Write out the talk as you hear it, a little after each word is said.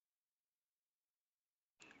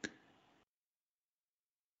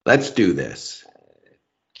Let's do this.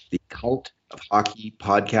 The Cult of Hockey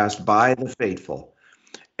podcast by the faithful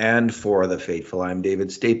and for the faithful. I'm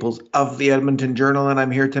David Staples of the Edmonton Journal, and I'm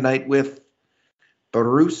here tonight with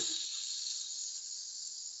Bruce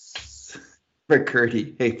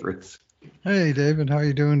McCurdy. Hey, Bruce. Hey, David. How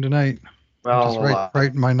you doing tonight? I'm just Well,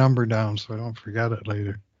 writing my number down so I don't forget it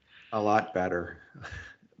later. a lot better.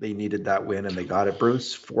 They needed that win, and they got it,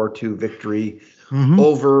 Bruce. 4-2 victory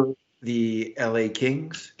over the LA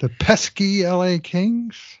Kings. The pesky LA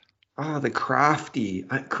Kings? The crafty.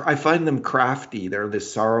 I find them crafty. They're the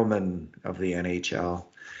Saruman of the NHL.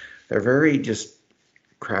 They're very just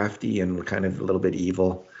crafty and kind of a little bit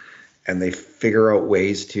evil. And they figure out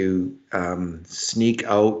ways to sneak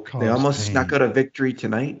out. They almost snuck out a victory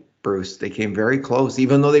tonight, Bruce. They came very close,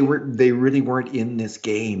 even though they really weren't in this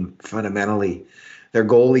game fundamentally. Their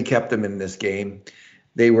goalie kept them in this game.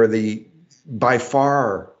 They were by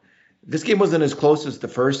far, this game wasn't as close as the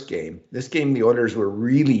first game. This game, the Oilers were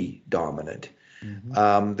really dominant.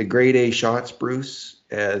 The grade A shots, Bruce,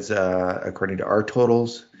 as according to our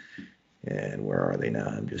totals, and where are they now?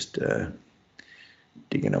 I'm just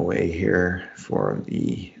digging away here for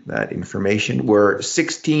that information. Were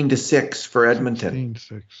 16-6 for Edmonton.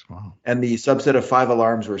 16-6, wow. And the subset of 5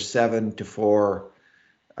 alarms were 7-4 for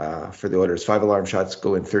the Oilers. 5 alarm shots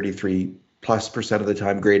go in 33+% of the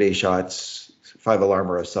time. Grade A shots, 5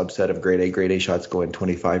 alarm are a subset of grade A. Grade A shots go in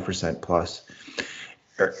 25% plus,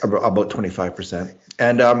 or about 25%.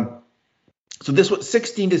 And so this was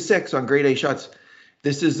 16-6 on grade A shots.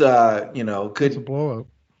 This is, it's a blowout.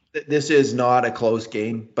 This is not a close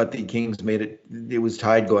game, but the Kings made it. It was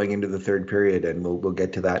tied going into the third period, and we'll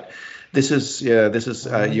get to that. This is you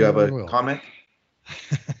have a comment?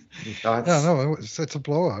 Yeah, no, it's a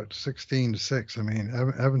blowout, 16-6. I mean,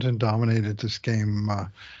 Edmonton dominated this game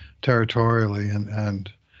territorially and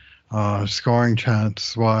scoring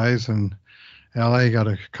chance wise, and LA got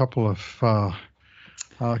a couple of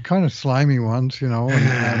kind of slimy ones,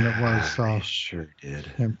 and it was they sure did.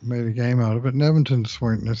 It made a game out of it. And Edmonton's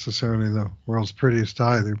weren't necessarily the world's prettiest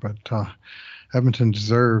either, but Edmonton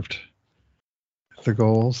deserved the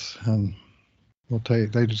goals, and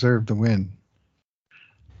they deserved the win.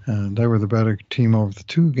 And they were the better team over the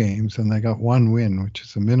 2 games, and they got 1 win, which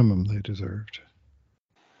is the minimum they deserved.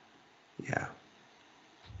 Yeah.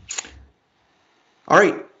 All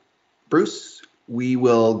right, Bruce, we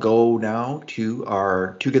will go now to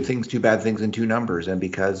our 2 good things, 2 bad things, and 2 numbers. And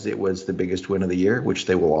because it was the biggest win of the year, which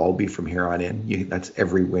they will all be from here on in, that's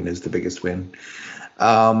every win is the biggest win,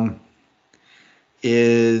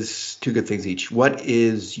 is 2 good things each. What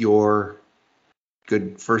is your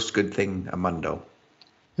first good thing, Amundo?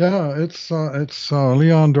 Yeah, it's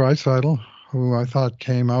Leon Draisaitl, who I thought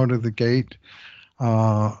came out of the gate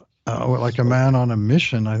like a man on a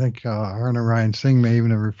mission. I think Arna Ryan Singh may even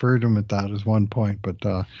have referred to him at that as one point, but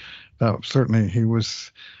that certainly he was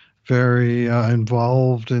very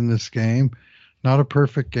involved in this game. Not a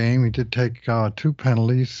perfect game. He did take 2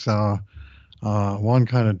 penalties. One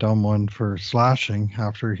kind of dumb one for slashing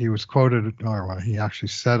after he was quoted, or he actually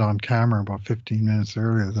said on camera about 15 minutes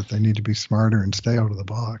earlier that they need to be smarter and stay out of the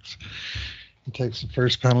box. He takes the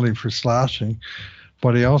first penalty for slashing,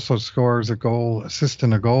 but he also scores assist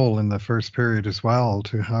in a goal in the first period as well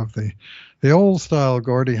to have the old style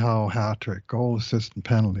Gordie Howe hat trick, goal, assist, and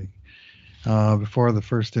penalty before the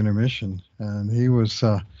first intermission. And he was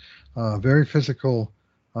very physical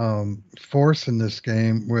force in this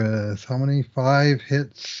game with how many 5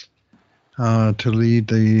 hits to lead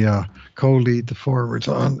co-lead the forwards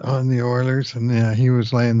on the Oilers, and he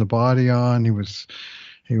was laying the body on. He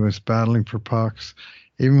was battling for pucks.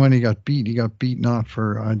 Even when he got beat not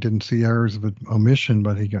for, I didn't see errors of omission,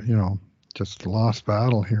 but he got just lost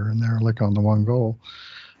battle here and there, like on the 1 goal.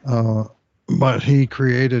 But he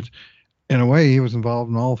created, in a way, he was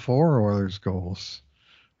involved in all 4 Oilers goals,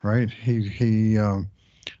 right? He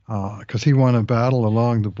because he won a battle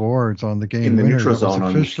along the boards on the game winner that was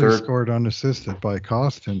officially scored unassisted by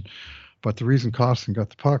Kostin. But the reason Kostin got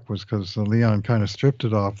the puck was because Leon kind of stripped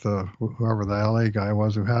it off whoever the LA guy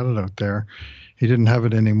was who had it out there. He didn't have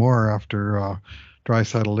it anymore after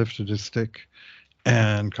Draisaitl lifted his stick,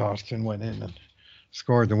 and Kostin went in and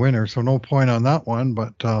scored the winner. So no point on that one,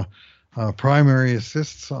 but primary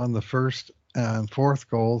assists on the first and 4th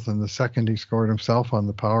goals, and the second he scored himself on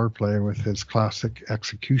the power play with his classic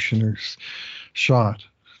executioner's shot.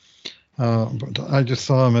 But I just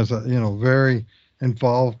saw him as a very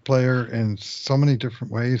involved player in so many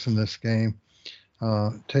different ways in this game. He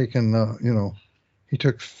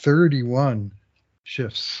took 31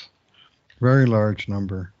 shifts, very large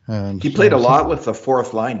number, and he played a lot with the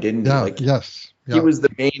 4th line, didn't he? Yes. He was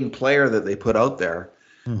the main player that they put out there.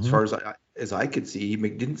 As Hmm. far as I could see,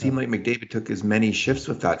 it didn't seem like McDavid took as many shifts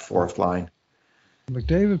with that fourth line.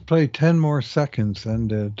 McDavid played 10 more seconds than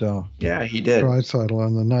did Yeah, he did. Draisaitl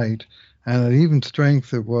on the night. And at even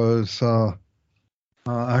strength, it was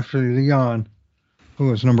actually Leon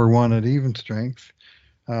who was number one at even strength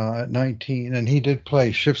at 19. And he did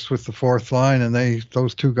play shifts with the fourth line, and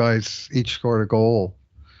those two guys each scored a goal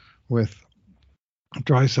with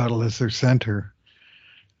Draisaitl as their center.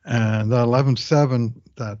 And the 11-7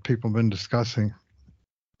 that people have been discussing,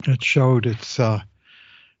 it showed its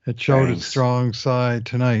Thanks. strong side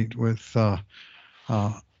tonight with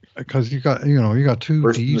because you got First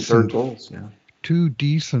and the third goals. Yeah. two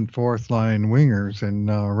decent fourth line wingers in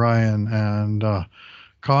Ryan and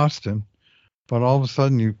Kostin, but all of a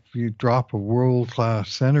sudden you drop a world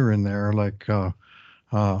class center in there like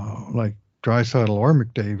Draisaitl or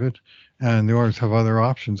McDavid, and the Oilers have other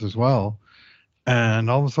options as well. And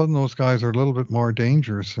all of a sudden, those guys are a little bit more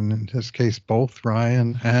dangerous. And in this case, both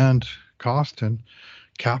Ryan and Kostin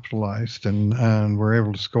capitalized and were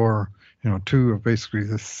able to score, two of basically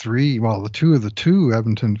the two of the two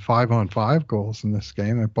Edmonton 5-on-5 goals in this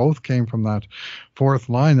game. And both came from that fourth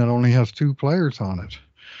line that only has two players on it.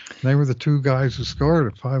 They were the two guys who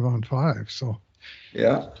scored at 5-on-5. So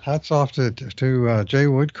Yeah. hats off to Jay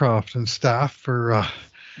Woodcroft and staff for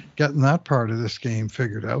getting that part of this game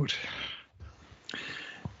figured out.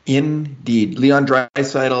 Indeed. Leon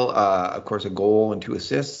Draisaitl, of course, a goal and 2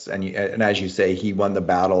 assists. And as you say, he won the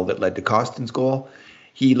battle that led to Kostin's goal.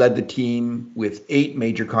 He led the team with 8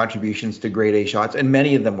 major contributions to grade A shots, and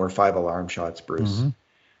many of them were 5-alarm shots, Bruce. Mm-hmm.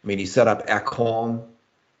 I mean, he set up Ekholm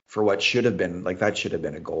for what should have been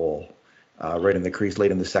a goal right in the crease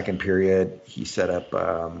late in the second period. He set up,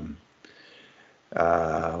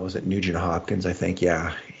 was it Nugent Hopkins, I think?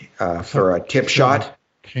 Yeah, for a tip shot.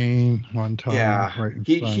 Kane one time. Yeah, right in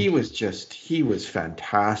front. he was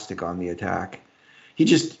fantastic on the attack.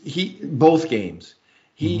 Both games,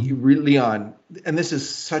 he really and this is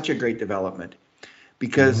such a great development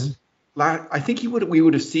because I think we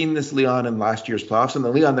would have seen this Leon in last year's playoffs, and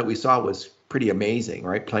the Leon that we saw was pretty amazing,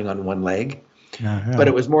 right? Playing on one leg, but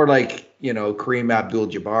it was more like Kareem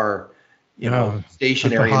Abdul-Jabbar,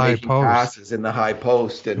 stationary and making passes in the high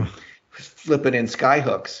post and flipping in sky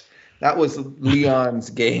hooks. That was Leon's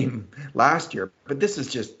game last year, but this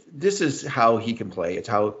is how he can play. It's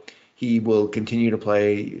how he will continue to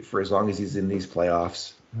play for as long as he's in these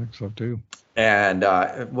playoffs. I think so too. And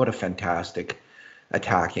what a fantastic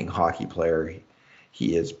attacking hockey player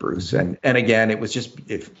he is, Bruce. And again, it was just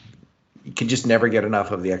if you could just never get enough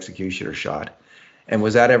of the executioner shot. And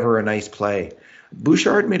was that ever a nice play?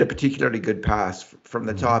 Bouchard made a particularly good pass from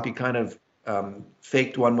the top. He kind of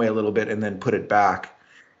faked one way a little bit and then put it back.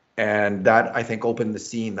 And that, I think, opened the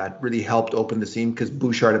seam. That really helped open the seam because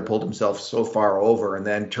Bouchard had pulled himself so far over and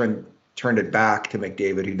then turned it back to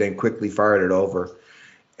McDavid, who then quickly fired it over.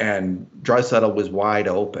 And Draisaitl was wide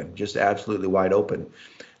open, just absolutely wide open.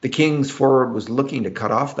 The Kings forward was looking to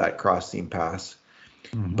cut off that cross seam pass,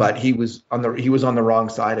 but he was on the wrong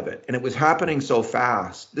side of it, and it was happening so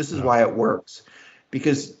fast. This is why it works,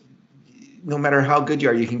 because no matter how good you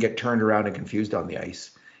are, you can get turned around and confused on the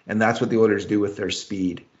ice, and that's what the Oilers do with their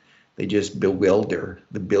speed. They just bewilder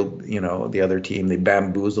the other team. They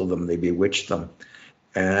bamboozle them. They bewitch them,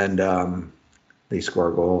 and they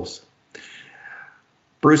score goals.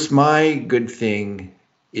 Bruce, my good thing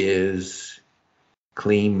is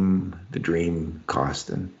Clean the Dream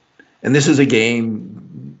Kostin. And this is a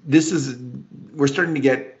game, we're starting to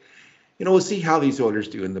get, we'll see how these Oilers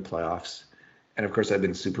do in the playoffs. And of course, I've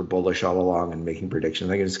been super bullish all along and making predictions.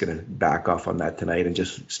 I'm just going to back off on that tonight and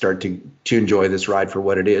just start to enjoy this ride for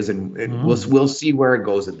what it is. And we'll see where it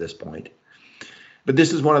goes at this point. But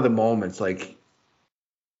this is one of the moments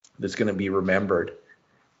that's going to be remembered.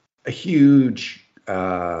 A huge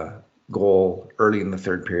goal early in the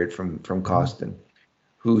third period from Kostin,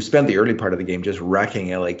 who spent the early part of the game just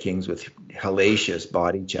wrecking LA Kings with hellacious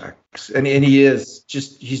body checks. And he's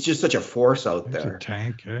just such a force out there. A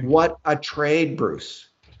tank, eh? What a trade, Bruce.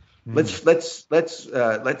 Let's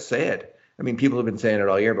say it. I mean, people have been saying it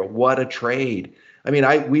all year, but what a trade. I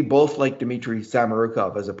mean, we both like Dmitry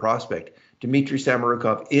Samorukov as a prospect. Dmitry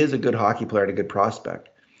Samorukov is a good hockey player and a good prospect,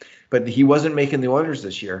 but he wasn't making the Oilers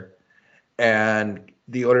this year. And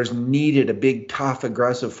the Oilers needed a big, tough,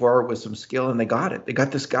 aggressive forward with some skill, and they got it. They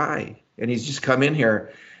got this guy, and he's just come in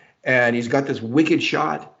here, and he's got this wicked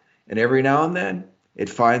shot, and every now and then it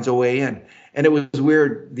finds a way in. And it was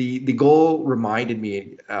weird. The goal reminded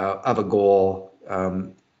me of a goal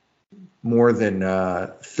more than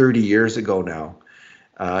 30 years ago now.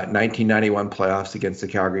 1991 playoffs against the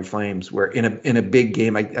Calgary Flames, where in a big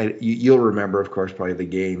game, you'll remember, of course, probably the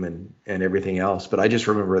game and everything else, but I just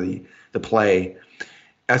remember the play.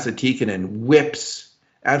 Esa Tikkanen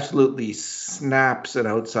absolutely snaps an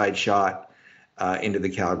outside shot into the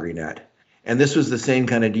Calgary net. And this was the same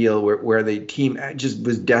kind of deal where the team just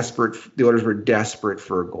was desperate. The Oilers were desperate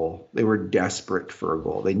for a goal. They were desperate for a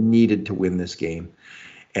goal. They needed to win this game.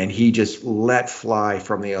 And he just let fly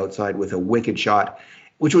from the outside with a wicked shot,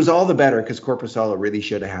 which was all the better because Korpisalo really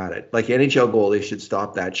should have had it. Like NHL goalies should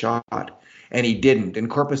stop that shot. And he didn't. And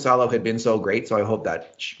Korpisalo had been so great, so I hope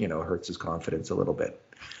that, hurts his confidence a little bit.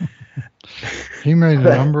 He made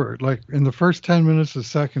a number, like in the first 10 minutes of the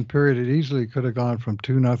second period, it easily could have gone from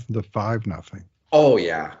 2-0 to 5-0. Oh,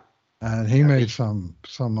 yeah. And he made some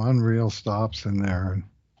unreal stops in there.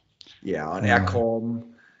 Yeah, on Ekholm,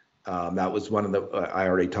 that was one of the, I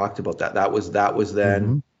already talked about that. That was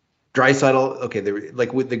then. Draisaitl, okay,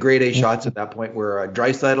 like with the grade A shots at that point were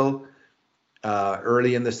Draisaitl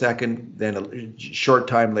early in the second, then a short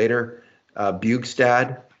time later,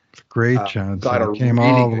 Bjugstad. Great chance. Got a came really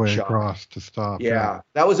all the good way shot. Across to stop. Yeah,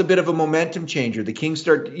 that was a bit of a momentum changer. The Kings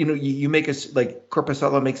start, you make us like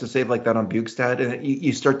Korpisalo makes a save like that on Bjugstad, and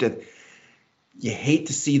you start to, you hate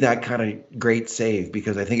to see that kind of great save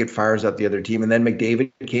because I think it fires up the other team. And then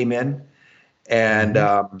McDavid came in and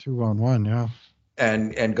 2-on-1, yeah,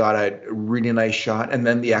 and got a really nice shot, and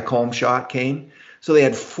then the Ekholm shot came. So they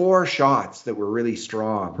had 4 shots that were really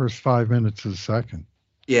strong. First 5 minutes of the second.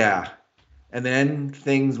 Yeah. And then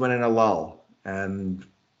things went in a lull, and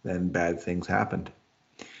then bad things happened.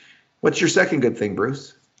 What's your second good thing,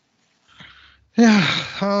 Bruce? Yeah.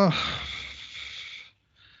 I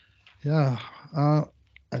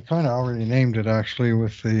kind of already named it actually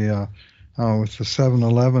with the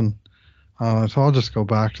 7-Eleven. So I'll just go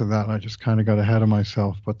back to that. I just kind of got ahead of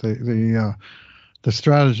myself. But the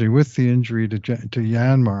strategy with the injury to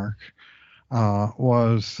Janmark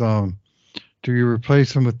was. Do you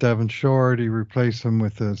replace him with Devon Shore? Do you replace him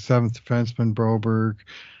with the 7th defenseman, Broberg?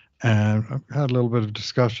 And I had a little bit of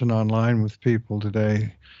discussion online with people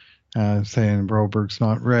today saying Broberg's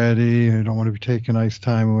not ready. You don't want to be taking ice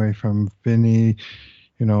time away from Vinny,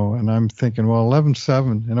 and I'm thinking, well,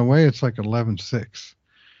 11-7, in a way, it's like 11-6.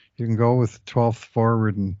 You can go with the 12th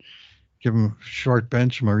forward and give him short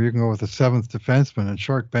bench him, or you can go with the 7th defenseman and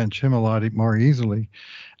short bench him a lot more easily.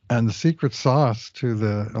 And the secret sauce to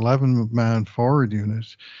the 11-man forward unit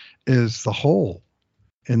is the hole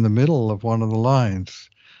in the middle of one of the lines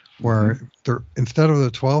where instead of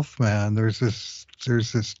the 12th man, there's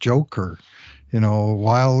this joker,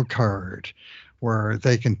 wild card where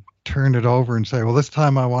they can turn it over and say, well, this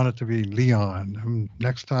time I want it to be Leon. And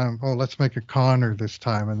next time, let's make it Connor this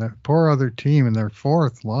time. And that poor other team in their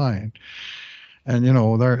 4th line. And,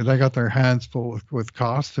 they got their hands full with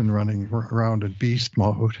Kostin running around in beast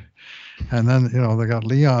mode. And then, they got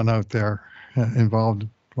Leon out there involved,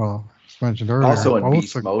 as mentioned earlier. Also in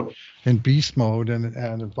beast mode. In beast mode and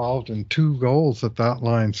involved in 2 goals that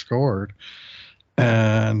line scored.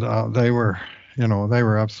 And they were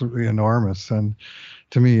absolutely enormous. And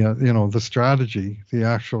to me, the strategy, the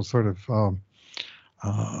actual sort of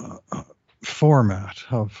format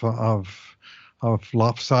of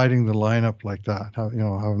lopsiding the lineup like that, having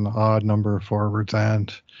an odd number of forwards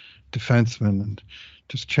and defensemen, and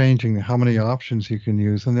just changing how many options you can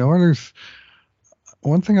use. And the Oilers,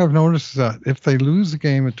 one thing I've noticed is that if they lose a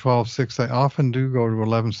game at 12-6, they often do go to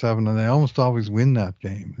 11-7, and they almost always win that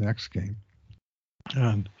game, the next game.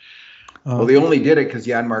 And they only did it because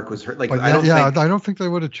Janmark was hurt. I don't think they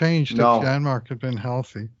would have changed if Janmark had been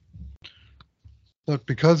healthy. But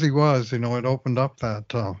because he was, it opened up that.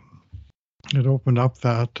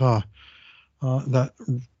 That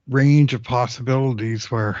range of possibilities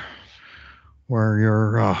where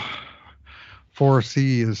your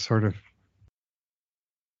 4C is sort of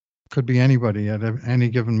could be anybody at any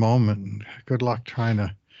given moment. Good luck trying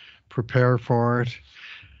to prepare for it.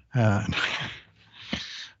 And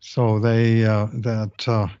so they hats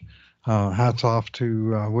off to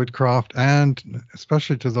Woodcroft, and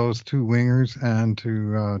especially to those 2 wingers, and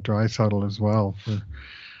to Draisaitl as well for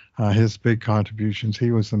his big contributions.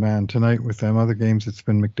 He was the man tonight with them. Other games, it's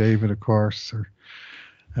been McDavid, of course.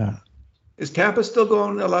 Is Tampa still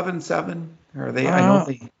going 11-7? Or are they? I know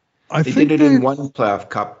they did it in one playoff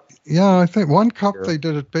cup. Yeah, I think one cup they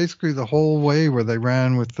did it basically the whole way, where they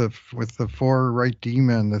ran with the 4 right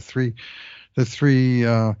D-men, the three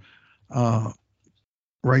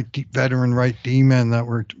veteran right D-men that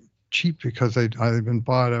were cheap because they'd either been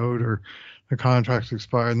bought out or the contracts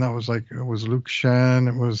expired, and that was it was Luke Shen,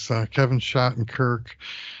 it was Kevin Shattenkirk,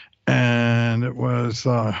 and it was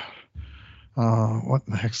What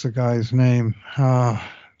the heck's the guy's name? It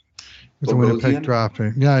was a Winnipeg Bogosian, draft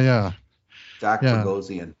pick. Yeah, Zach yeah.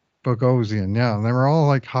 Bogosian. Bogosian, yeah. And they were all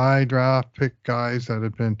like high draft pick guys that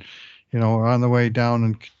had been, on the way down,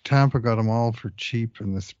 and Tampa got them all for cheap.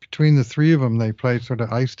 And between the three of them, they played sort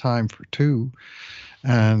of ice time for two.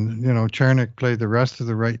 And, Chernik played the rest of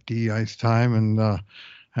the right D ice time, and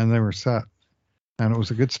they were set. And it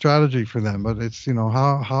was a good strategy for them. But it's,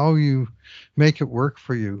 how you make it work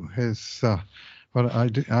for you is. But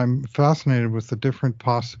I'm fascinated with the different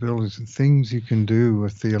possibilities and things you can do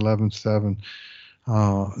with the 11-7.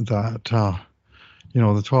 That the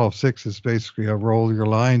 12-6 is basically a roll your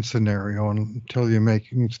line scenario until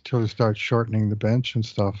you start shortening the bench and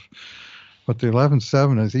stuff. But the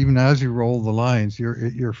 11-7 is, even as you roll the lines,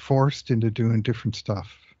 you're forced into doing different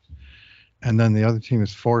stuff, and then the other team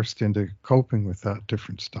is forced into coping with that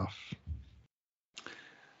different stuff.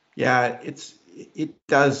 Yeah, it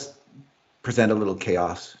does present a little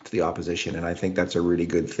chaos to the opposition, and I think that's a really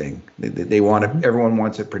good thing. They want it. Everyone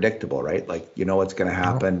wants it predictable, right? Like, what's going to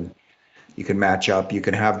happen. Yep. You can match up. You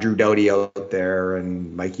can have Drew Doughty out there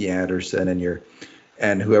and Mikey Anderson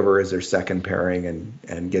and whoever is their second pairing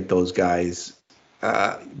and get those guys.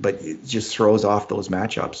 But it just throws off those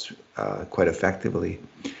matchups quite effectively.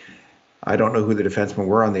 I don't know who the defensemen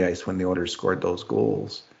were on the ice when the Oilers scored those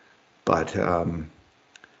goals, but Alex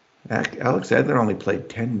Edler only played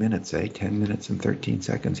 10 minutes, 10 minutes and 13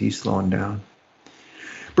 seconds. He's slowing down.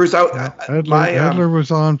 Bruce, Edler was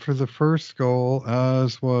on for the first goal,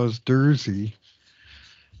 as was Dursey.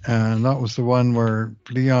 And that was the one where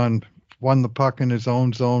Leon won the puck in his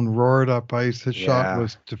own zone, roared up ice. His shot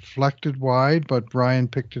was deflected wide, but Ryan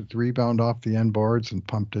picked the rebound off the end boards and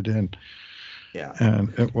pumped it in. Yeah.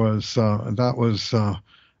 And it was, that was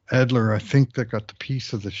Edler, I think, that got the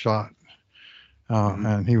piece of the shot.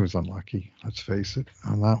 And he was unlucky, let's face it,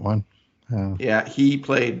 on that one. Yeah, he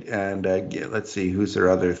played, and let's see, who's their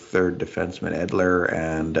other third defenseman? Edler,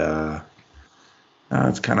 and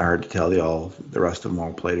it's kind of hard to tell. The rest of them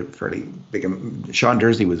all played fairly big. Sean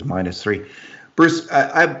Dursey was -3. Bruce,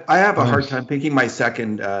 I have a hard time picking my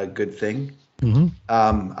second good thing. Mm-hmm.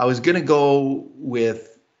 I was going to go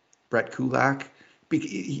with Brett Kulak.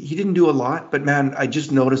 He didn't do a lot, but man, I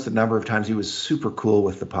just noticed the number of times he was super cool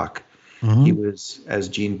with the puck. Mm-hmm. He was, as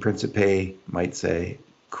Gene Principe might say,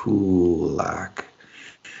 Kulak.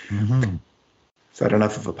 Mm-hmm. Is that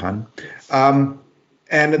enough of a pun? And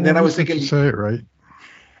then I was thinking, you say it right.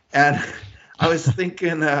 And I was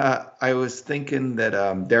thinking that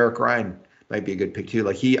Derek Ryan might be a good pick too.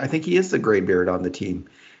 Like I think he is the gray beard on the team.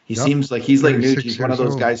 He seems like he's like Nuge. He's one of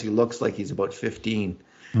those guys who looks like he's about 15,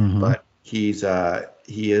 but he is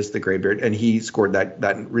the gray beard, and he scored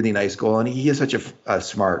that really nice goal. And he is such a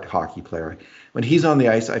smart hockey player. When he's on the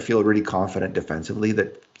ice, I feel really confident defensively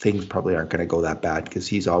that things probably aren't going to go that bad because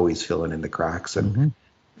he's always filling in the cracks. And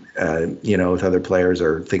if other players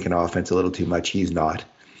are thinking offense a little too much, he's not.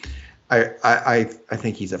 I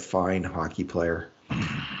think he's a fine hockey player,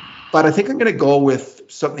 but I think I'm going to go with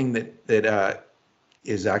something that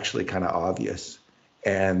is actually kind of obvious,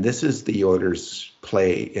 and this is the Oilers'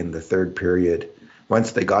 play in the third period.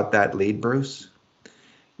 Once they got that lead, Bruce,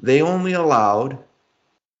 they only allowed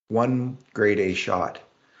one grade A shot,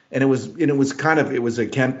 and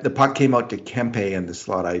the puck came out to Kempe in the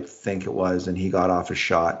slot, I think it was, and he got off a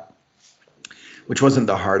shot, which wasn't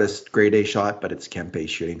the hardest grade A shot, but it's Kempe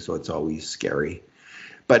shooting, so it's always scary.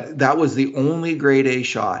 But that was the only grade A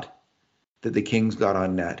shot that the Kings got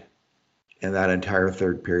on net in that entire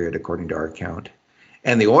third period, according to our count.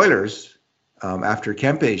 And the Oilers, after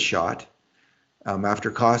Kempe's shot, after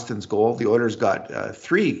Kostin's goal, the Oilers got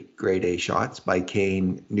 3 grade A shots by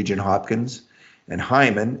Kane, Nugent-Hopkins, and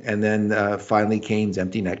Hyman, and then finally Kane's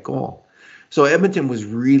empty net goal. So Edmonton was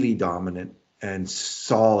really dominant and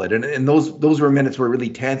solid, and those were minutes were really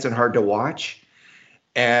tense and hard to watch,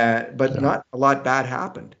 but not a lot bad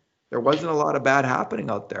happened. There wasn't a lot of bad happening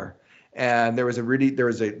out there, and there was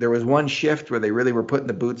one shift where they really were putting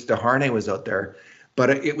the boots. DeHarnay was out there, but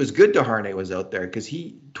it was good DeHarnay was out there because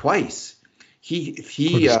he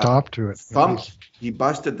stopped to it. Thumped, he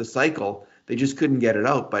busted the cycle. They just couldn't get it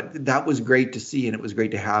out, but that was great to see, and it was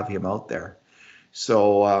great to have him out there.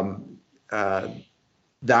 So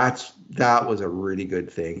that was a really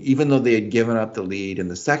good thing. Even though they had given up the lead in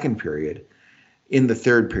the second period, in the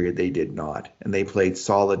third period they did not, and they played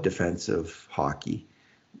solid defensive hockey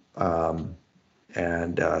and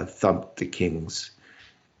thumped the Kings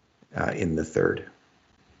in the third.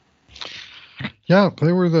 Yeah,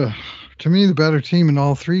 they were to me the better team in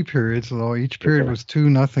all 3 periods, although each period was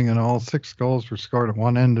 2-0 and all 6 goals were scored at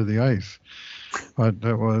one end of the ice. But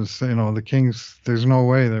it was, the Kings, there's no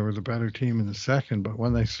way there was a better team in the second. But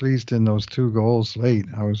when they sleezed in those 2 goals late,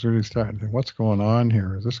 I was really starting to think, what's going on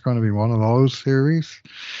here? Is this going to be one of those series?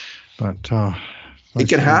 But It nice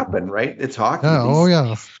can to, happen, right? It's hockey. yeah, oh These,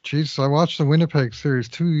 yeah. Jeez, I watched the Winnipeg series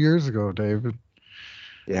 2 years ago, David,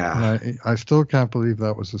 and yeah, I still can't believe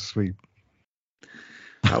that was a sweep.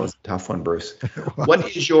 that was a tough one, Bruce. What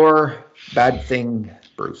is your bad thing,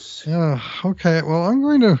 Bruce? Yeah, okay. Well, I'm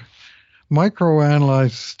going to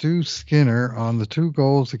microanalyze Stu Skinner on the 2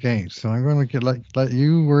 goals against, and I'm going to let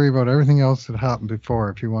you worry about everything else that happened before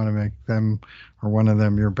if you want to make them or one of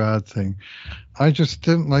them your bad thing. I just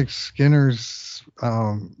didn't like Skinner's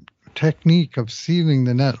technique of sealing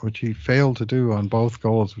the net, which he failed to do on both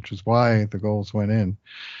goals, which is why the goals went in.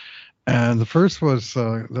 And the first was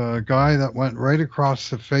the guy that went right across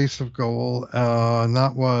the face of goal, and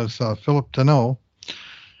that was Philip Deneau,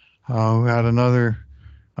 who had another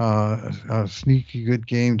a sneaky good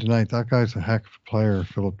game tonight. That guy's a heck of a player,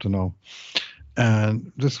 Philip Deneau.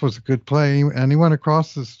 And this was a good play. And he went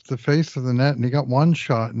across the face of the net and he got one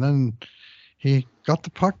shot. And then he got the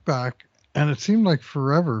puck back. And it seemed like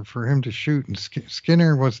forever for him to shoot. And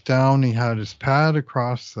Skinner was down. He had his pad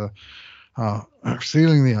across the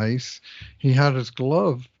sealing the ice. He had his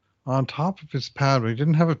glove on top of his pad, but he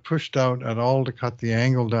didn't have it pushed out at all to cut the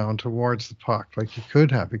angle down towards the puck like he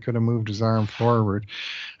could have. He could have moved his arm forward.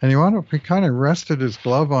 And he kind of rested his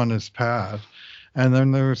glove on his pad. And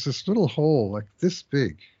then there was this little hole like this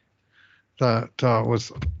big that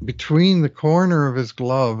was between the corner of his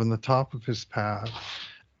glove and the top of his pad.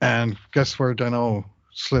 And guess where Deneau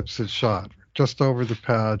slips his shot? Just over the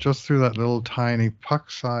pad, just through that little tiny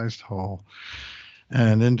puck-sized hole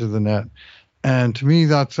and into the net. And to me,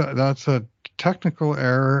 that's a technical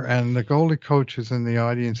error, and the goalie coaches in the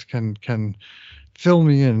audience can fill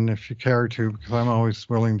me in if you care to, because I'm always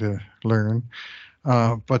willing to learn.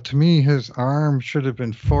 But to me, his arm should have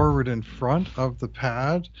been forward in front of the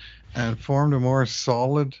pad and formed a more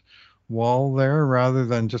solid wall there rather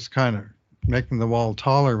than just kind of making the wall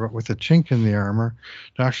taller, but with a chink in the armor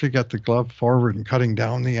to actually get the glove forward and cutting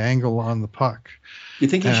down the angle on the puck. You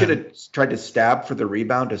think he should And have tried to stab for the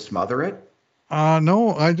rebound to smother it?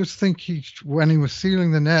 no, I just think when he was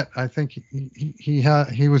sealing the net, I think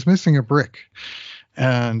he was missing a brick,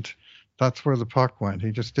 and that's where the puck went.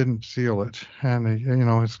 He just didn't seal it, and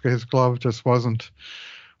his glove just wasn't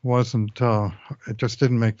it just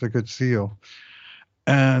didn't make the good seal.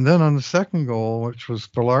 And then on the second goal, which was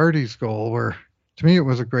Velarde's goal, where to me it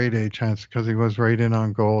was a grade A chance because he was right in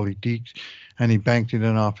on goal. He deked and he banked it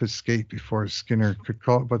in off his skate before Skinner could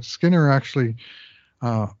call it. But Skinner actually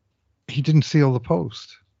he didn't seal the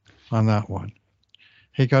post on that one.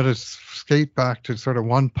 He got his skate back to sort of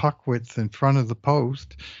one puck width in front of the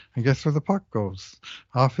post, and guess where the puck goes?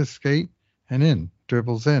 Off his skate and in,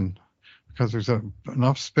 dribbles in, because there's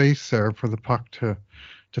enough space there for the puck to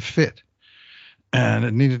fit. And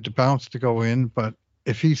it needed to bounce to go in, but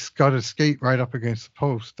if he's got his skate right up against the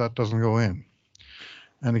post, that doesn't go in.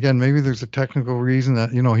 And again, maybe there's a technical reason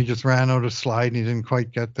that, he just ran out of slide and he didn't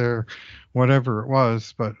quite get there, whatever it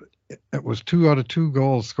was, but it was 2 out of 2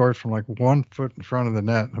 goals scored from like 1 foot in front of the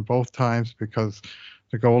net, and both times because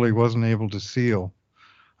the goalie wasn't able to seal.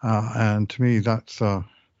 And to me, that's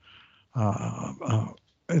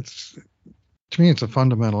it's a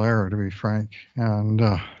fundamental error, to be frank. And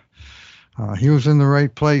he was in the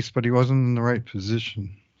right place, but he wasn't in the right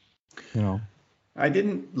position. I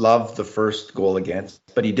didn't love the first goal against,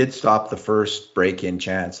 but he did stop the first break-in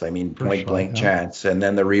chance. I mean, point blank chance, and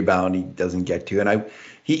then the rebound he doesn't get to. And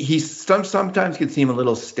he sometimes can seem a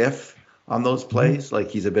little stiff on those plays, like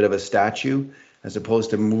he's a bit of a statue as opposed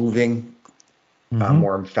to moving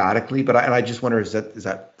more emphatically. But I just wonder, is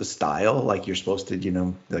that the style? Like you're supposed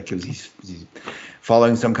to, like he's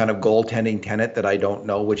following some kind of goaltending tenet that I don't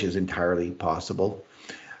know, which is entirely possible.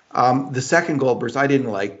 The second goal, Bruce, I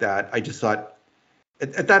didn't like that. I just thought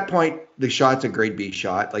at that point the shot's a grade B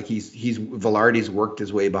shot. Like he's Velarde's worked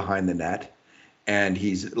his way behind the net, and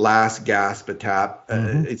he's last gasp a tap.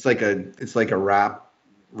 It's like a wrap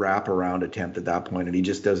around attempt at that point, and he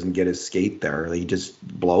just doesn't get his skate there. He just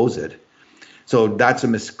blows it. So that's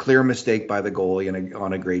a clear mistake by the goalie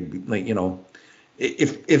on a grade B.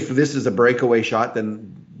 If this is a breakaway shot,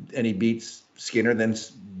 and he beats Skinner, then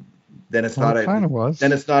it's not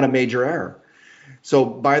a major error. So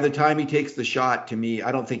by the time he takes the shot, to me,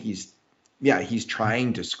 I don't think he's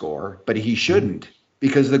trying to score, but he shouldn't,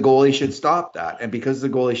 because the goalie should stop that. And because the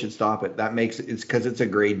goalie should stop it, it's because it's a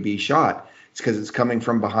grade B shot. It's because it's coming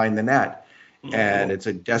from behind the net. and it's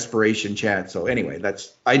a desperation chance. So anyway,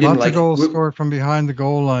 I didn't Lots like of goals it. scored from behind the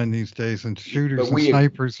goal line these days, and shooters But and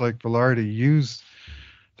snipers like Velarde use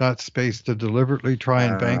that space to deliberately try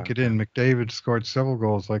and bank it in. McDavid scored several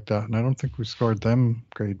goals like that, and I don't think we scored them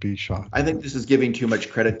grade B shots. I think this is giving too much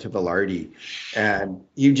credit to Velarde, and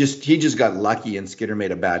he just got lucky, and Skinner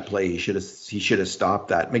made a bad play. He should have stopped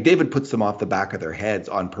that. McDavid puts them off the back of their heads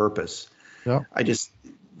on purpose. Yeah.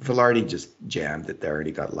 Velarde just jammed it there, and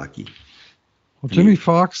he got lucky. Well, Jimmy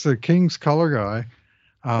Fox, the Kings color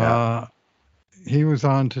guy, he was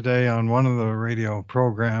on today on one of the radio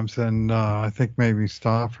programs, and I think maybe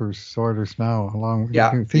Staffers Oilers now.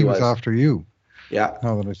 He was after you. Yeah.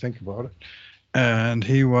 Now that I think about it, and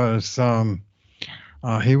he was saying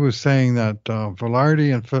that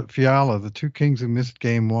Velarde and Fiala, the two Kings who missed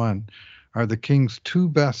Game 1, are the Kings' two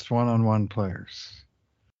best one-on-one players,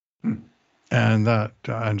 and that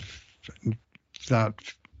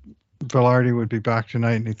Velarde would be back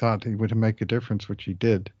tonight, and he thought he would make a difference, which he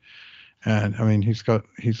did. And I mean, he's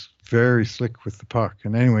very slick with the puck.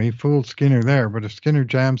 And anyway, he fooled Skinner there. But if Skinner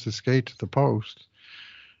jams the skate to the post,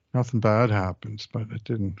 nothing bad happens. But it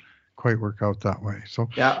didn't quite work out that way. So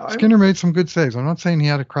Skinner made some good saves. I'm not saying he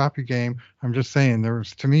had a crappy game. I'm just saying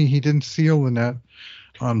to me, he didn't seal the net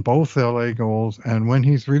on both LA goals. And when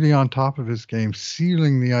he's really on top of his game,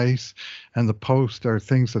 sealing the ice and the post are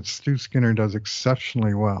things that Stu Skinner does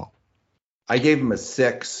exceptionally well. I gave him a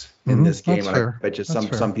 6 in this game. And I bet you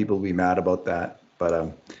some people will be mad about that,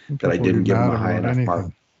 but that I didn't give him a high enough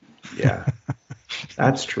mark. Yeah,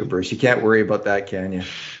 that's true, Bruce. You can't worry about that, can you?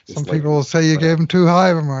 Some people will say you gave him too high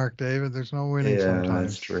of a mark, David. There's no winning sometimes. Yeah,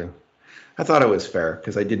 that's true. I thought it was fair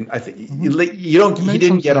because I think he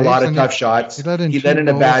didn't get a lot of tough shots. He let in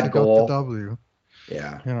a bad goal. Got the W.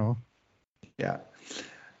 Yeah. Yeah.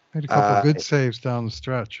 Made a couple good saves down the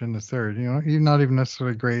stretch in the third. You're not even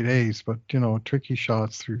necessarily grade A's, but tricky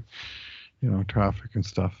shots through, traffic and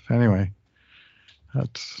stuff. Anyway,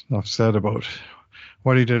 that's enough said about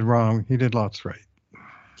what he did wrong. He did lots right.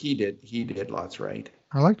 He did lots right.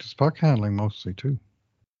 I liked his puck handling mostly too.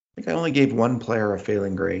 I think I only gave one player a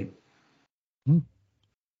failing grade.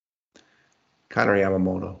 Connor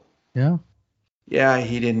Yamamoto. Yeah. Yeah,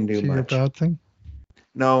 he didn't do much. A bad thing?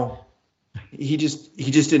 No. He just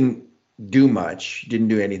didn't do much. He didn't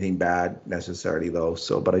do anything bad necessarily though.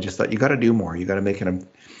 So, but I just thought you got to do more. You got to make him.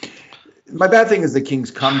 My bad thing is the Kings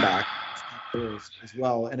comeback as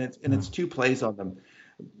well, and it's two plays on them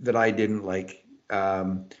that I didn't like. I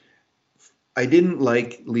didn't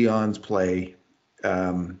like Leon's play.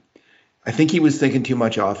 I think he was thinking too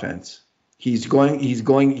much offense. He's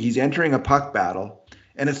entering a puck battle.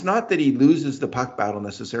 And it's not that he loses the puck battle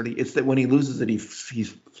necessarily. It's that when he loses it,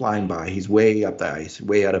 he's flying by. He's way up the ice,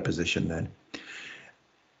 way out of position then.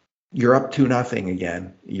 You're up 2-0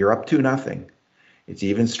 again. You're up 2-0. It's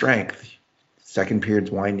even strength. Second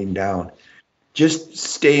period's winding down. Just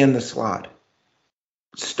stay in the slot.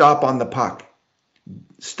 Stop on the puck.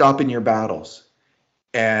 Stop in your battles.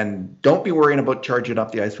 And don't be worrying about charging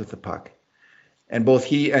up the ice with the puck. And both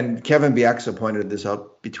he and Kevin Bieksa pointed this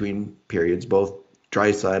out between periods, both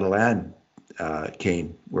Draisaitl and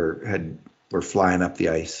Kane were flying up the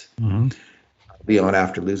ice. Leon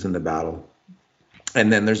after losing the battle, and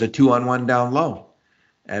then there's a 2-on-1 down low,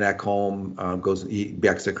 and Ekholm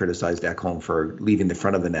Bieksa criticized Ekholm for leaving the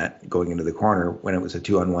front of the net, going into the corner when it was a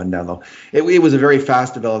 2-on-1 down low. It was a very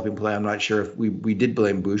fast developing play. I'm not sure if we did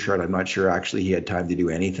blame Bouchard. I'm not sure actually he had time to do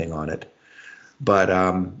anything on it, but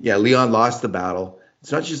Leon lost the battle.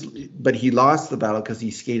 It's not just, but he lost the battle because he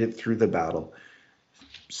skated through the battle.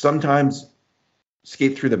 Sometimes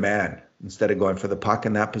skate through the man instead of going for the puck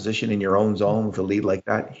in that position in your own zone with a lead like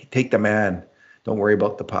that. Take the man. Don't worry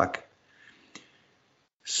about the puck.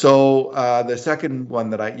 So the second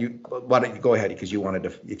one that why don't you go ahead because you wanted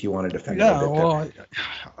to, if you wanted to defend. Yeah, well,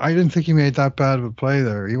 I didn't think he made that bad of a play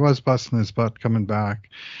there. He was busting his butt coming back,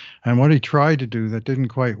 and what he tried to do that didn't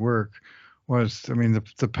quite work was,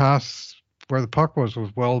 the pass where the puck was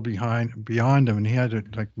well beyond him, and he had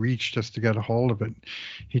to reach just to get a hold of it.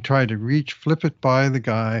 He tried to reach, flip it by the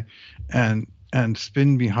guy, and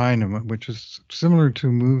spin behind him, which is similar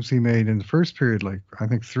to moves he made in the first period. I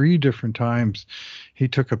think 3 different times he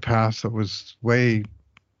took a pass that was way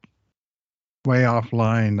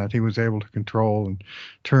offline that he was able to control and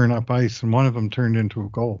turn up ice, and one of them turned into a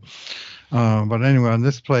goal. But anyway, on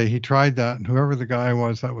this play, he tried that, and whoever the guy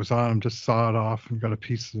was that was on him just saw it off and got a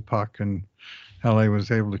piece of the puck, and LA was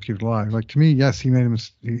able to keep it alive. To me, yes, he made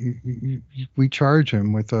we charge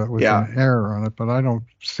him with an error on it, but I don't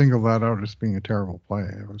single that out as being a terrible play.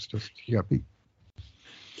 It was just he got beat.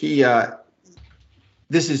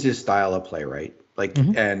 This is his style of play, right? Like,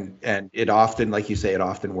 Hmm. and it often, like you say, it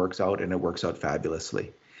often works out, and it works out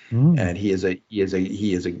fabulously. Mm. And he is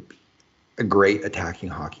a great attacking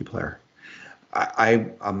hockey player.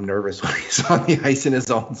 I'm nervous when he's on the ice in his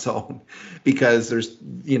own zone because there's,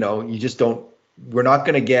 you just don't. We're not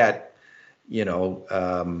going to get,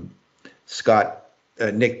 Scott,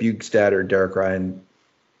 Nick Bugstad or Derek Ryan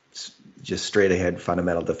just straight ahead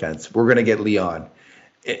fundamental defense. We're going to get Leon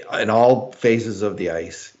in all phases of the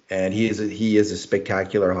ice, and he is a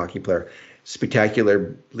spectacular hockey player,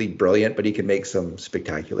 spectacularly brilliant, but he can make some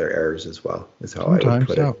spectacular errors as well. Is how I would Sometimes,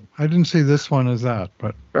 put yeah. it. I didn't see this one as that,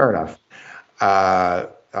 but Fair enough.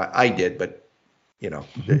 I did, but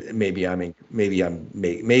mhm. maybe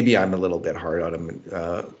I'm a little bit hard on him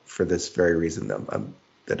for this very reason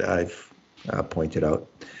that I've pointed out.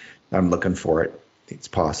 I'm looking for it. It's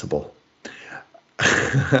possible.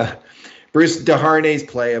 Bruce DeHarnay's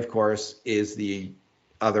play, of course, is the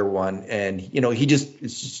other one, and he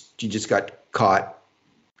just got caught,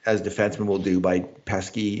 as defensemen will do, by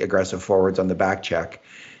pesky aggressive forwards on the back check,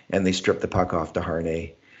 and they strip the puck off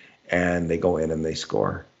DeHarnay, and they go in and they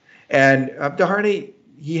score. And DeHarnay,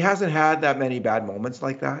 he hasn't had that many bad moments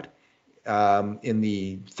like that in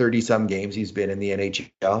the 30-some games he's been in the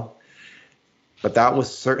NHL, but that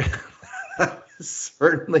was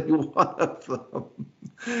certainly one of them.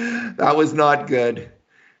 That was not good.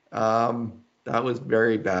 That was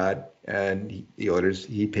very bad, and the Oilers,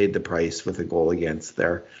 he paid the price with a goal against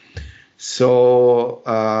there. So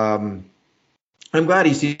I'm glad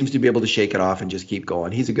he seems to be able to shake it off and just keep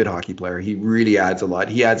going. He's a good hockey player. He really adds a lot.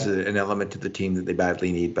 He adds an element to the team that they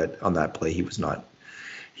badly need, but on that play, he was not.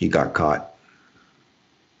 He got caught.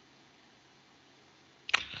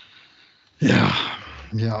 Yeah,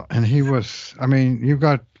 yeah. And he was, I mean, you've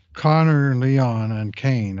got Connor, Leon, and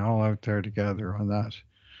Kane all out there together on that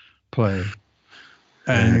play.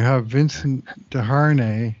 And you have Vincent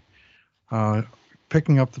DeHarnay uh,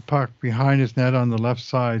 picking up the puck behind his net on the left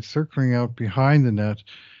side, circling out behind the net,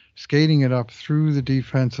 skating it up through the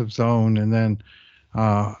defensive zone, and then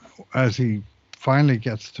uh, as he finally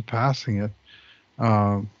gets to passing it,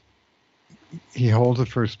 uh, he holds it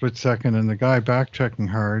for a split second, and the guy back checking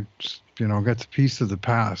hard, gets a piece of the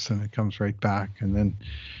pass, and it comes right back, and then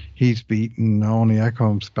he's beaten. Only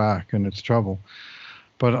comes back, and it's trouble.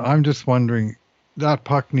 But I'm just wondering, that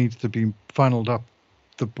puck needs to be funneled up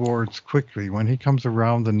the boards quickly. When he comes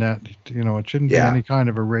around the net, it shouldn't be Yeah, any kind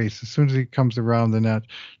of a race. As soon as he comes around the net,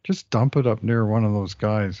 just dump it up near one of those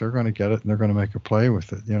guys. They're going to get it, and they're going to make a play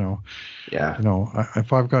with it. yeah.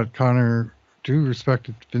 If I've got Connor, due respect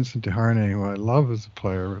to Vincent DeHarnay, who I love as a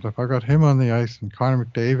player, but if I got him on the ice and Connor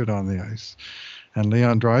McDavid on the ice and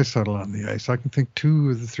Leon Draisaitl on the ice, I can think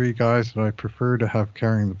two of the three guys that I prefer to have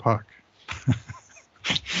carrying the puck.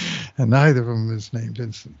 And neither of them is named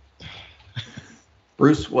Vincent.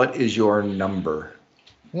 Bruce, what is your number?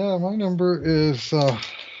 Yeah, my number is,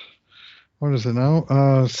 what is it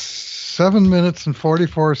now? 7 minutes and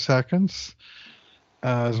 44 seconds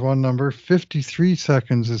is one number. 53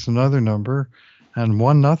 seconds is another number. And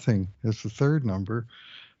 1-0 is the third number.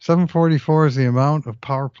 7:44 is the amount of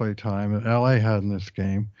power play time that LA had in this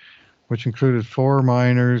game, which included 4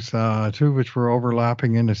 minors, 2 of which were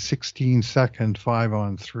overlapping in a 16-second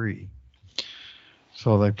 5-on-3.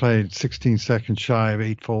 So they played 16 seconds shy of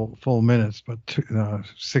 8 full minutes, but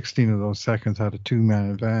 16 of those seconds had a 2-man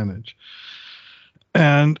advantage.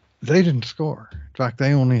 And they didn't score. In fact,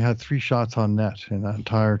 they only had 3 shots on net in that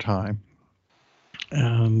entire time.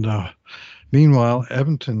 And meanwhile,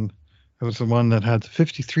 Edmonton was the one that had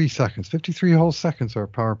 53 seconds. 53 whole seconds our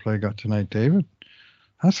power play got tonight, David.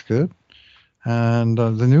 That's good. And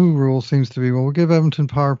the new rule seems to be, well, we'll give Edmonton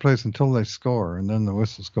power plays until they score, and then the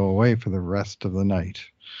whistles go away for the rest of the night.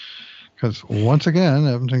 Because once again,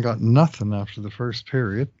 Edmonton got nothing after the first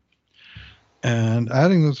period. And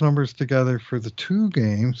adding those numbers together for the 2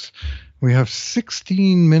 games, we have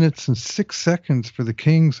 16 minutes and 6 seconds for the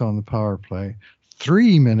Kings on the power play,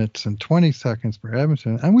 3 minutes and 20 seconds for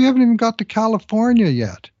Edmonton, and we haven't even got to California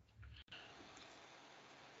yet.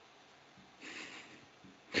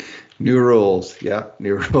 New rules. Yeah,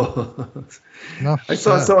 new rules. Enough I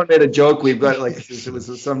saw said. someone made a joke. We've got it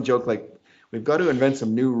was some joke like, we've got to invent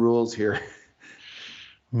some new rules here.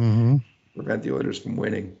 Mm-hmm. Prevent the Oilers from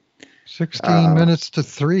winning. 16 minutes to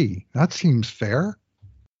 3. That seems fair.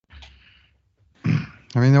 I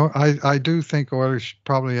mean, I do think Oilers should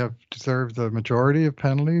probably have deserved the majority of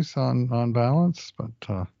penalties on balance,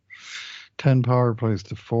 but 10 power plays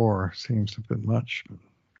to 4 seems a bit much.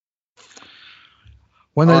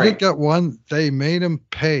 When All they did right. get one, they made him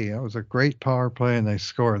pay. That was a great power play, and they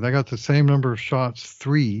scored. They got the same number of shots,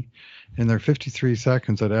 3, in their 53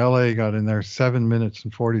 seconds that LA got in their 7 minutes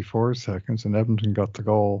and 44 seconds, and Edmonton got the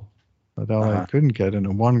goal that LA Uh-huh. couldn't get in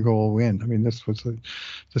a 1-goal win. I mean, this was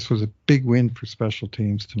a big win for special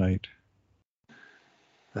teams tonight.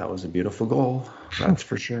 That was a beautiful goal. That's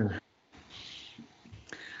for sure.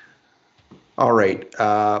 All right.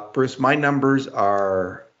 Bruce, my numbers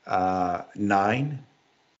are 9,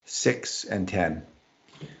 6, and 10.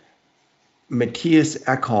 Matthias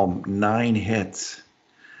Ekholm, 9 hits.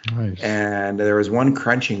 Nice. And there was one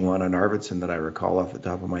crunching one on Arvidsson that I recall off the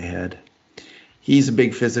top of my head. He's a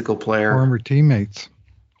big physical player. Former teammates.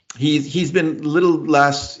 He's been a little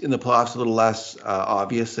less in the playoffs, a little less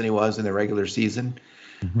obvious than he was in the regular season,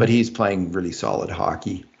 but he's playing really solid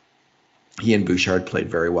hockey. He and Bouchard played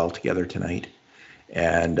very well together tonight,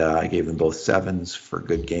 and I gave them both 7s for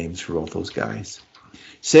good games for both those guys.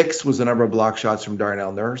 6 was the number of block shots from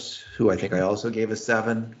Darnell Nurse, who I think I also gave a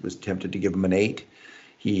 7. Was tempted to give him an 8.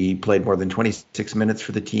 He played more than 26 minutes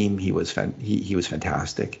for the team. He was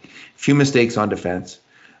fantastic. Few mistakes on defense,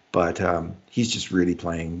 but he's just really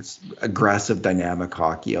playing aggressive, dynamic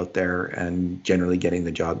hockey out there and generally getting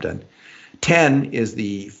the job done. 10 is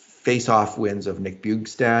the face-off wins of Nick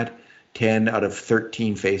Bjugstad. 10 out of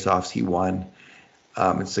 13 face-offs he won.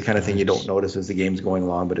 It's the kind of thing you don't notice as the game's going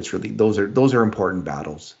along, but it's really those are important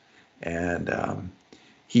battles, and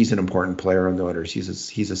he's an important player on the Oilers.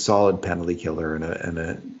 He's a solid penalty killer and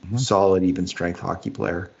a solid even strength hockey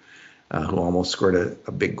player who almost scored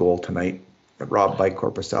a big goal tonight, robbed by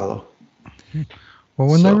Korpisalo. Well,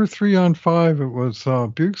 when they were 3-on-5, it was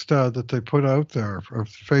Bjugstad that they put out there.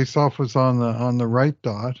 Face-off was on the right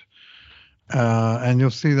dot, and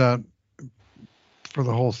you'll see that for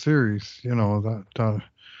the whole series. You know that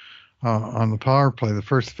on the power play, the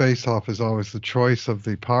first face-off is always the choice of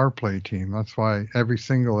the power play team. That's why every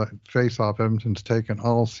single face-off Edmonton's taken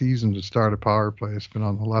all season to start a power play has been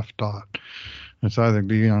on the left dot. It's either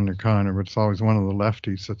Leon or Connor, but it's always one of the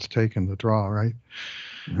lefties that's taken the draw, right?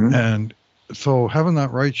 Mm-hmm. And so having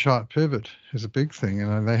that right shot pivot is a big thing.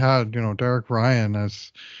 And they had, Derek Ryan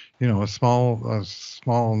as, a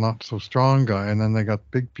small, not so strong guy. And then they got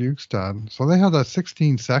big Bjugstad. So they had that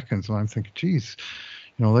 16 seconds. And I'm thinking, geez,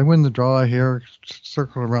 they win the draw here,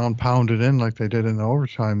 circle around, pound it in like they did in the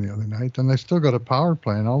overtime the other night. Then they still got a power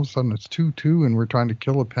play. And all of a sudden it's 2-2 and we're trying to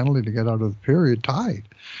kill a penalty to get out of the period tied.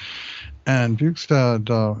 And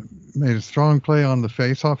Bjugstad made a strong play on the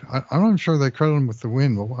face-off. I'm not sure they credit him with the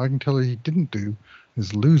win, but what I can tell you he didn't do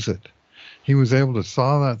is lose it. He was able to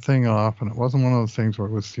saw that thing off, and it wasn't one of those things where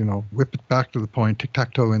it was, whip it back to the point,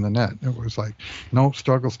 tic-tac-toe in the net. It was like, nope,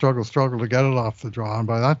 struggle to get it off the draw. And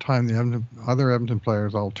by that time, the other Edmonton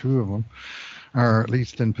players, all 2 of them, are at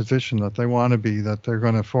least in position that they want to be, that they're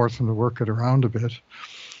going to force them to work it around a bit.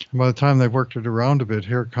 And by the time they've worked it around a bit,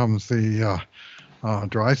 here comes the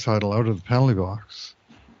Draisaitl out of the penalty box,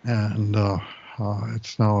 and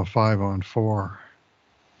it's now a 5-on-4.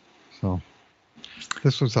 So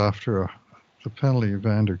this was after the penalty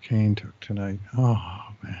Evander Kane took tonight.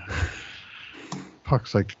 Oh man,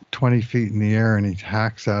 puck's like 20 feet in the air, and he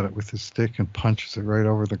hacks at it with his stick and punches it right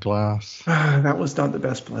over the glass. That was not the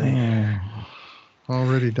best play.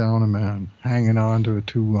 Already down a man, hanging on to a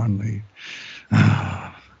 2-1 lead.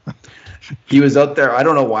 He was out there. I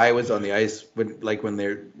don't know why he was on the ice. When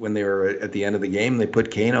they were at the end of the game, they put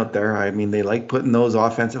Kane out there. I mean, they like putting those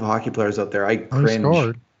offensive hockey players out there. I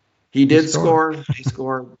cringe. He did score. He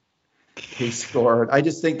scored. He scored. I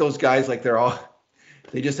just think those guys,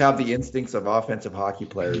 they just have the instincts of offensive hockey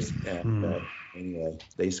players. And anyway,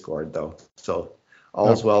 they scored though. So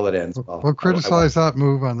all's well that ends well. We'll criticize that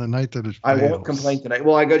move on the night that it fails. I won't complain tonight.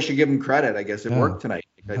 Well, I should give him credit. I guess it worked tonight.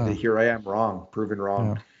 Here I am wrong, proven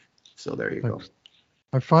wrong. Yeah. So there you go.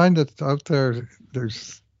 I find that out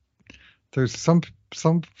there's some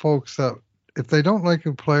folks that if they don't like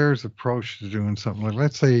a player's approach to doing something, like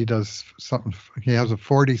let's say he does something, he has a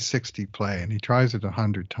 40-60 play and he tries it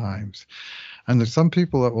 100 times. And there's some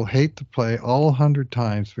people that will hate the play all 100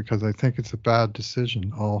 times because they think it's a bad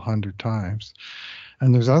decision all 100 times.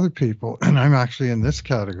 And there's other people, and I'm actually in this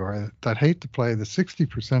category, that hate the play the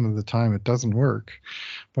 60% of the time it doesn't work.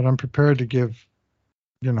 But I'm prepared to give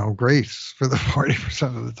grace for the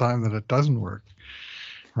 40% of the time that it doesn't work,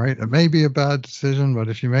 right? It may be a bad decision, but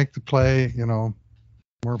if you make the play,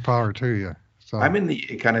 more power to you. So I'm in the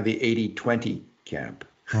kind of the 80-20 camp.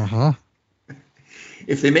 Uh-huh.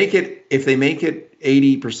 If they make it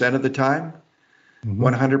 80% of the time,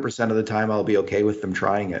 100% of the time, I'll be okay with them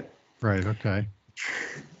trying it. Right. Okay.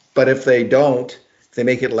 But if they don't, if they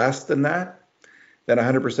make it less than that, then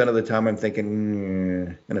 100% of the time I'm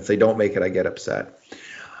thinking, and if they don't make it, I get upset.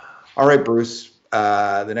 All right, Bruce.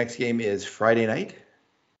 The next game is Friday night.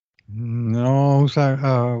 No,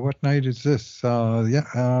 what night is this?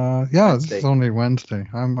 Yeah, this Wednesday. is only Wednesday.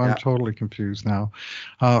 I'm Yeah. totally confused now.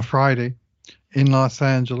 Friday in Los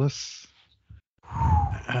Angeles,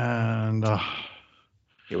 and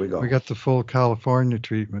Here we go. we got the full California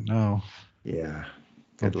treatment now. Yeah.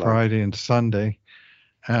 On Good luck. Friday and Sunday,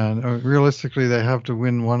 and realistically, they have to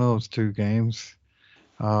win one of those two games.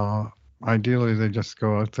 Ideally, they just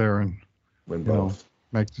go out there and Win both.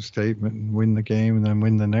 make the statement and win the game, and then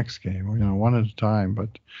win the next game. One at a time. But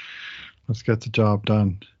let's get the job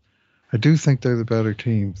done. I do think they're the better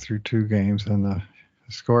team through two games, and the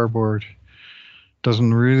scoreboard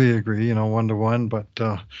doesn't really agree. 1-1, but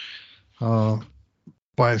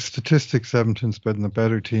by statistics, Edmonton's been the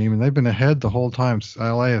better team, and they've been ahead the whole time.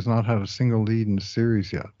 LA has not had a single lead in the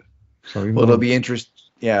series yet. So it'll be interesting.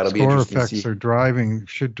 Yeah, it'll be interesting to see. Score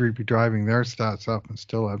effects should be driving their stats up, and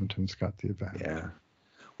still Edmonton's got the advantage. Yeah.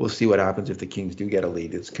 We'll see what happens if the Kings do get a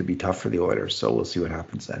lead. It could be tough for the Oilers, so we'll see what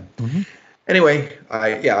happens then. Mm-hmm. Anyway,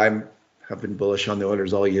 I've been bullish on the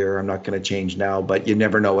Oilers all year. I'm not going to change now, but you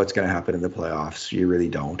never know what's going to happen in the playoffs. You really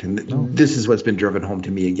don't. And this is what's been driven home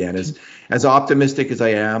to me again. As optimistic as I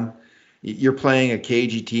am, you're playing a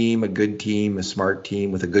cagey team, a good team, a smart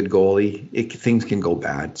team with a good goalie. Things can go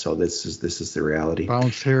bad. So this is the reality.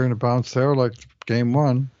 Bounce here and a bounce there, like game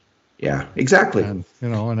one. Yeah, exactly. And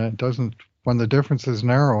and it doesn't, when the difference is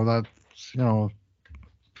narrow. That's even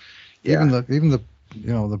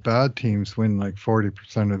the bad teams win like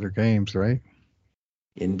 40% of their games, right?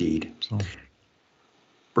 Indeed. So,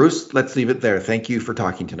 Bruce, let's leave it there. Thank you for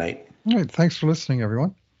talking tonight. All right, thanks for listening,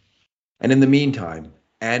 everyone. And in the meantime,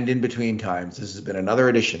 and in between times, this has been another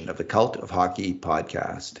edition of the Cult of Hockey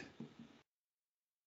podcast.